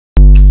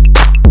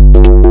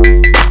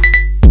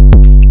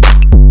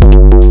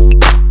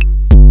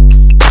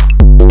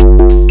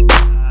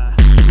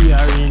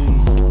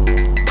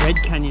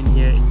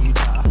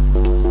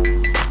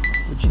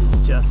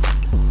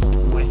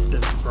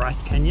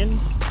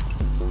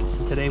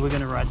Today we're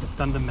going to ride the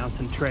Thunder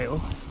Mountain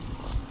Trail.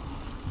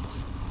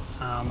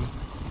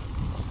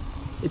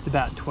 It's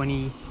about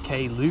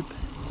 20k loop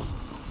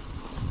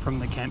from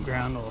the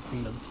campground or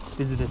from the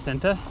visitor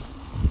center,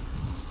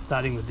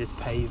 starting with this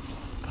paved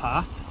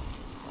path,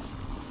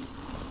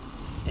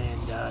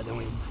 and then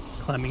we're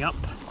climbing up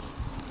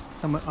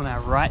somewhere on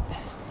our right,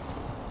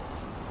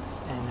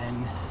 and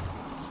then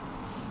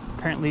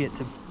apparently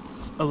it's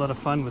a lot of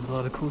fun with a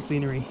lot of cool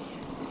scenery.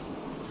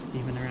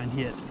 Even around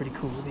here it's pretty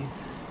cool with these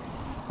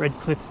red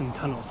cliffs and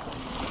tunnels.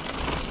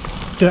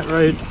 Dirt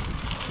road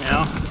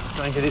now,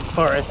 going to this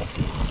forest.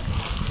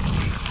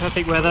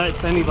 Perfect weather,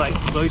 it's only like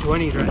low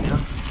 20s right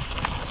now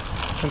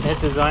compared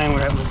to Zion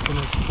where it was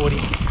almost 40.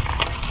 This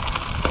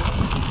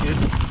is good,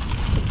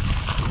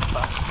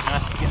 but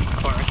nice to get in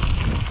the forest.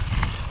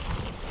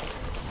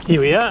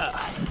 Here we are,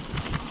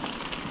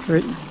 we're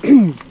at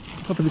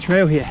top of the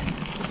trail here,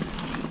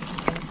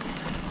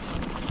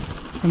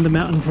 on the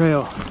mountain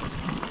trail.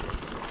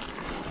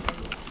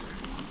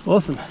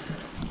 Awesome.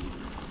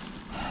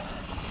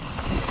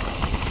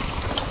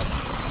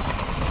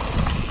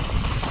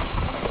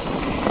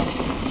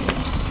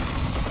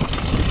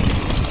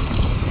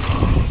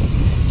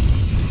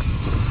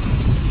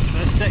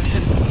 First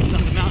section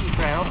on the mountain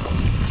trail,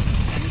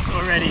 and it's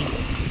already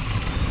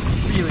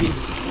really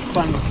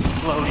fun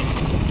flowing.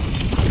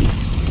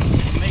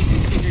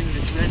 Amazing scenery with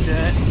this red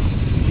dirt,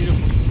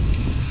 beautiful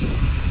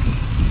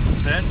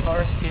burnt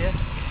forest here.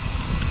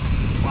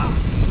 Wow.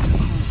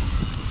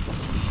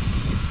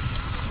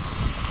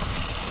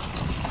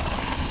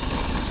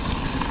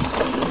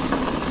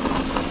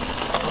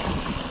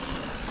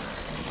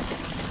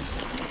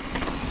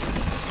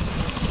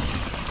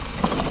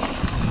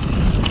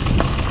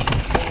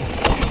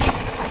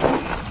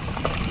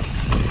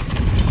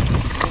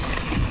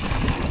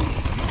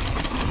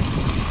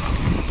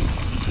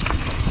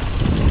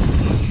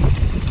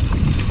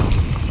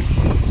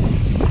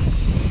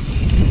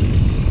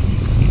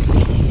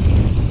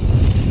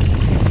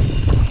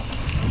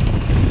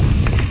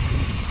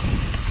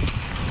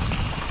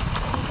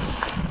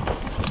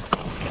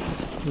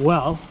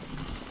 Well,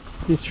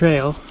 this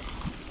trail,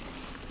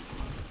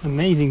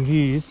 amazing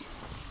views,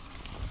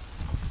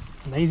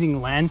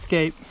 amazing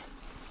landscape,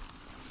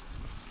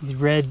 these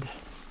red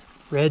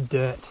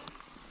dirt,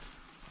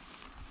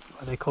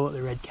 why they call it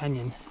the Red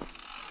Canyon,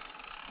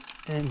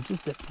 and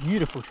just a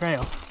beautiful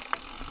trail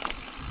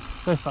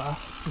so far,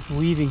 just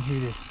weaving through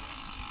this,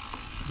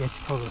 I guess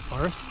you call it a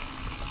forest.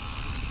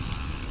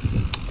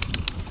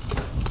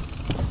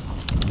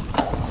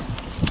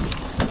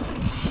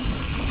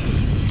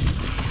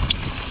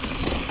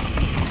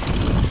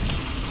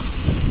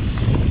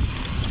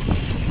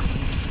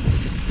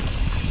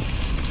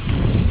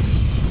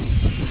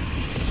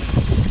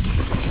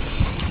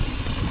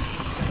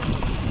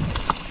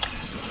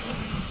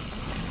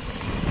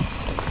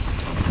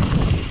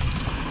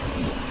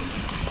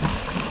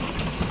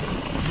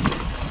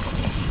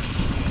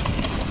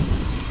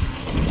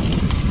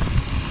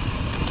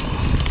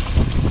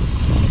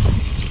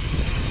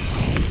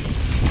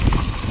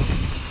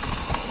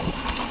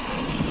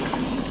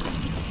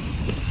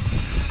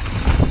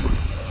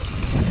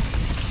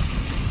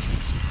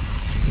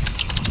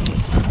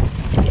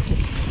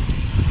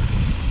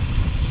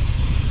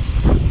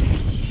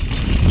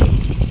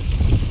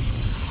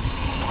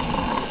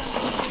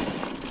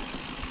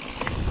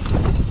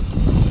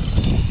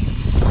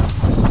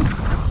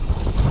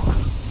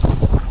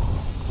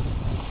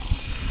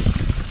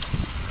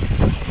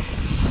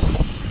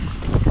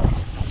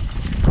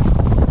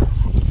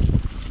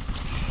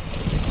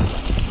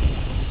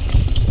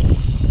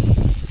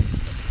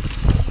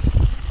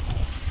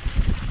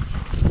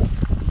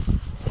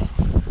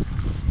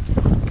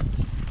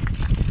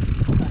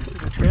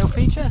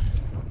 Feature.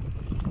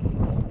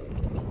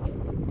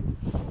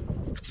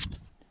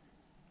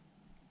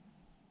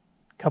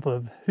 Couple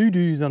of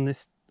hoodoos on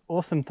this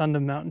awesome Thunder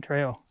Mountain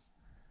Trail.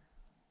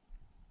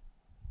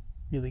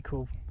 Really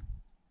cool.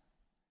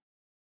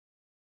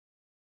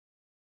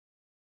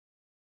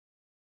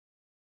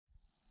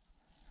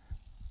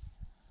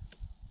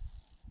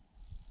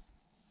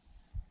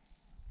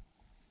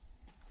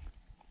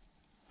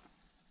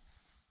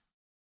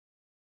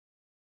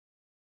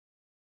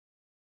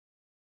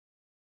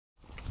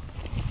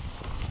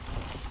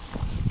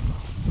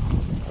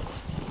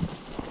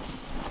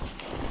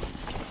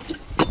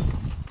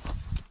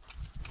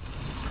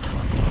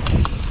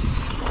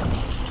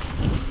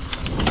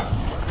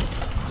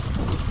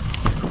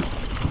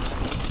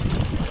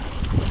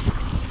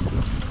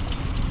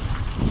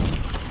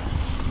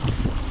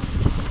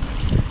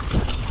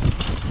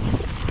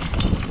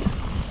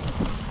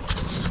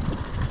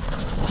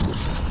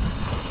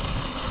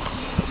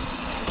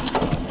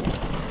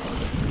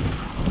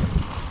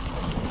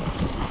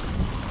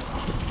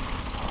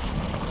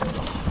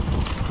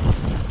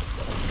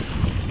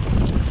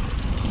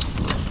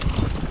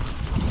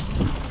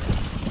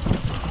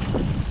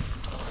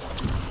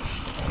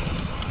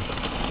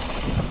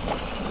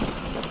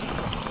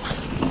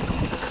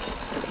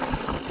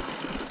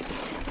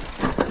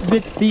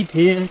 bit steep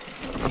here.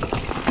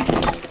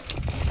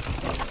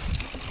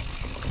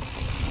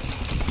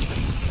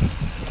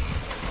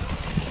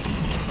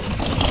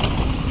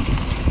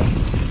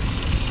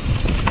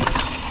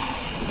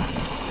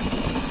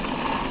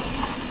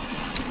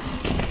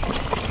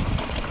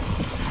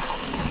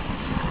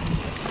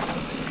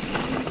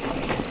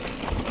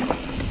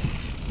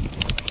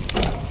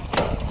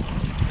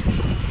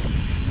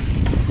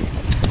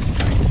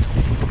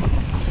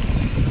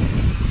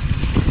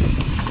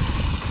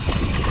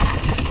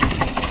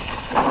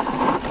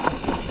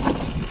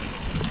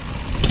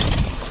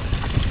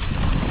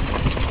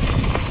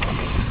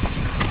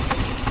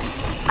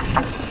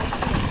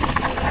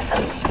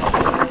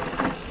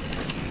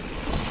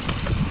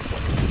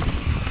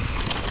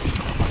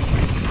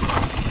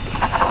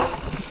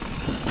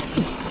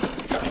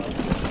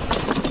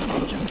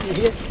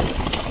 over here.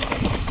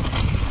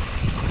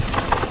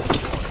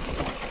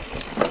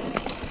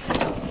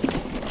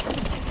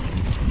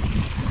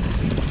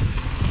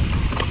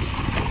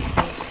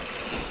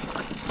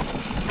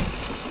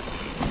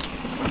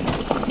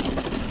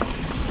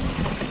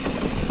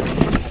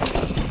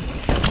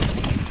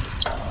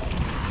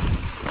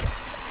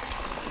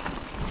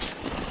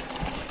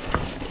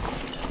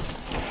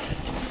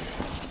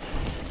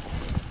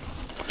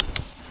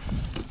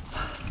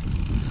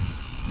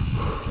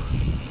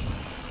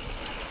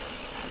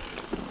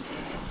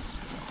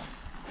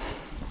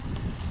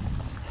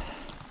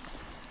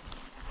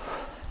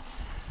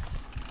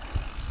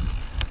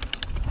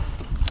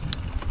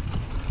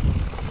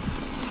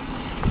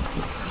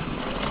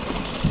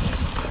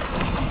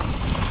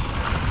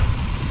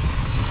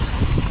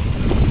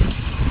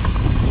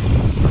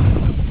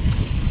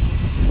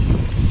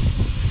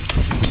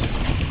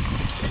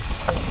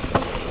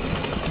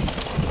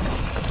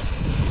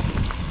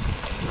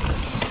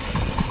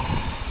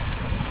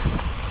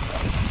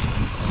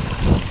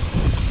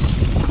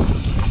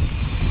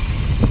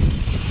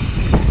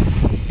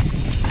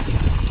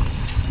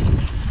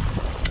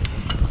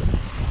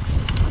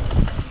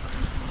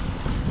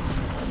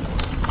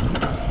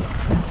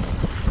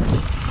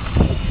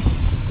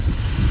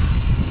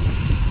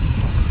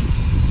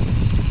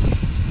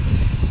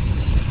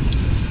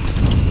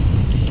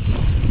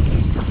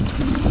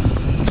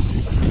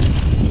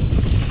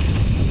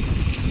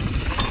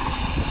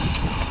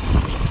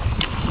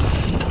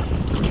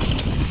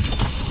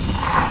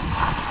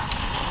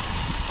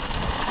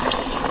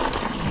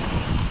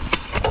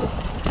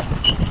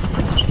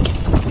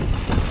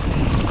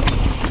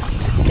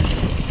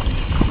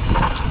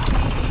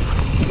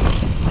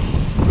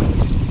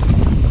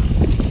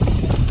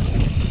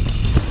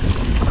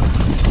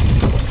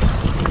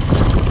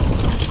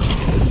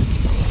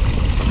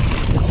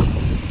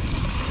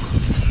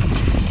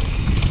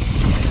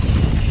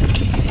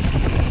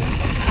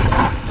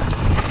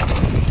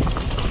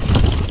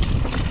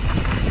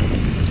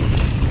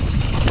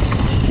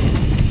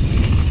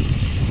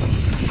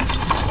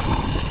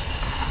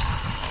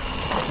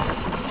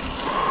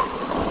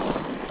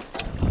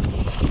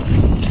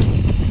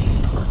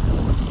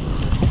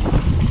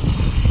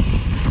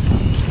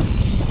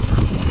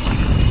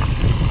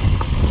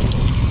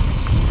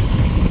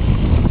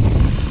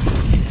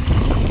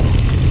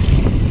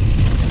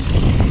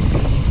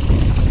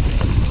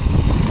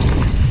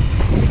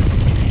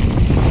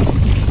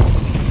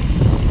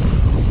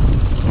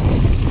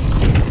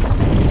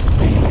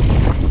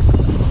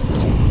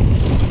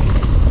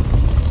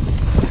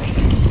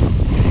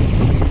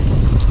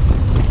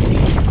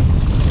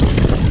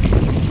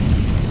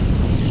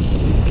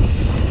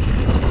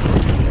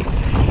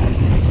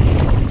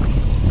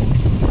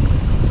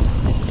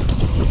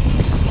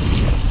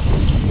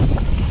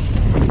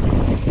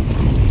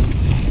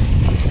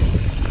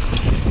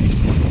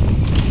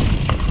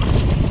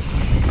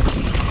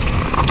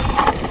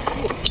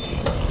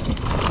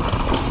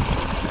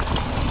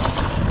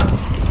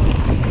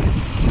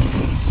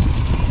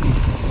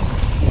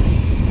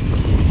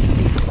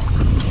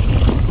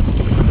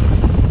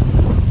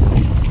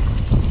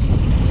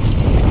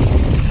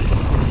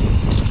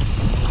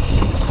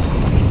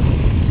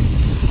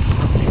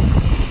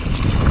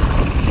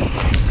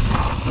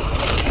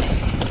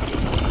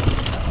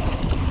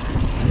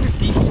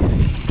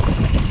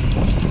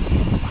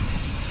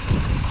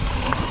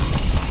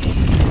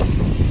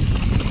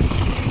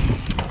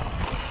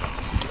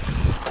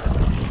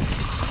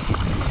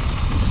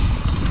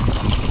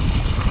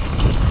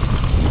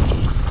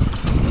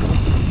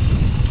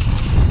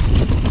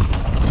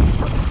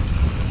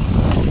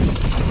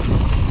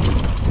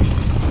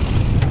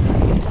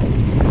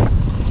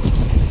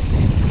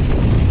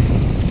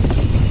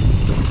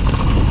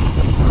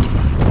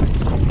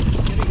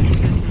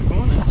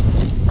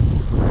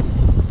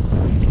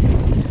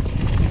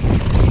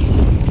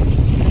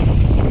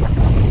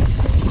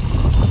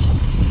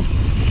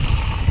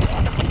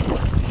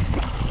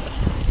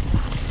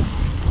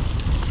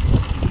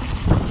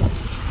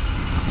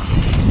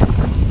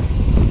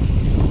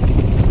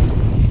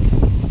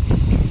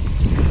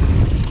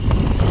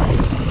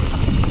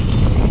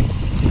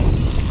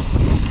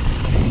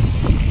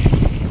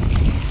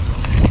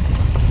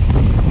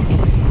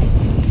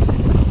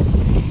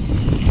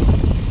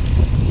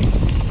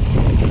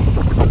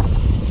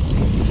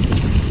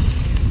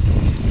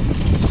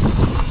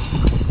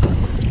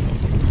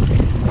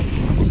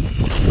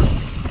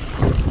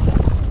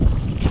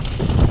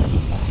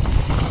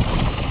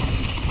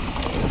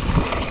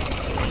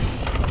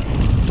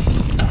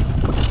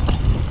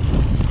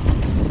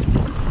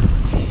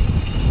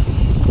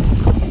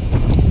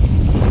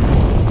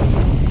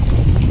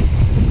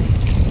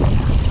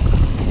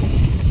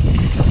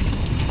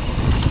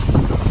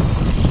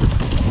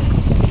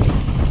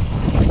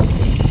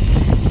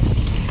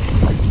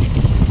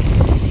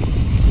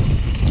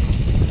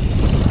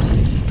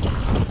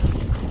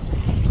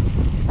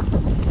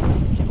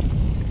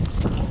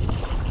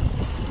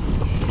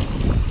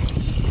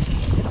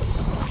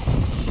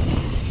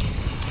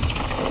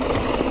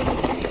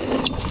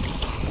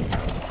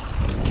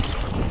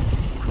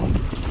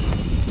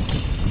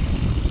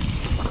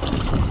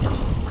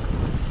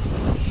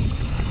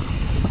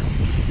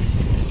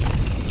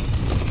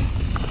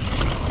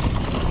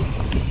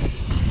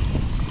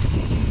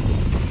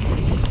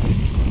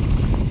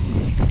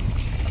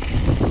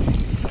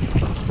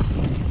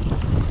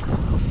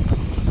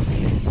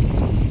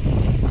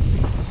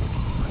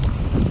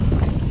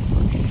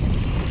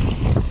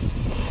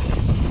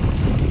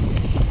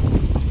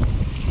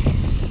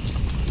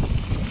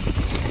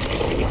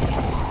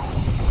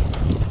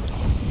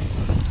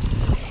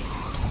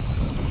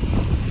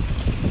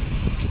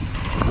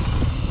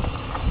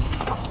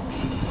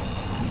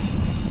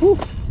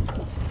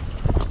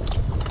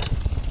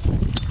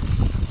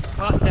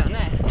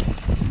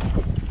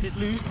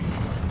 loose.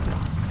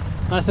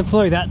 Nice and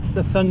flowy. That's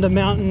the Thunder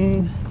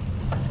Mountain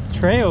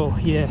Trail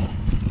here.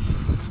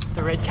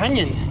 The Red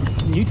Canyon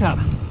in Utah.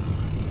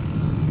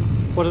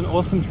 What an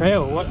awesome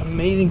trail. What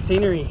amazing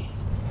scenery.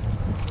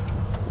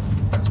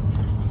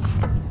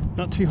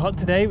 Not too hot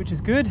today, which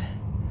is good.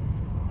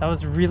 That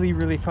was really,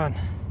 really fun.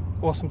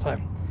 Awesome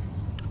time.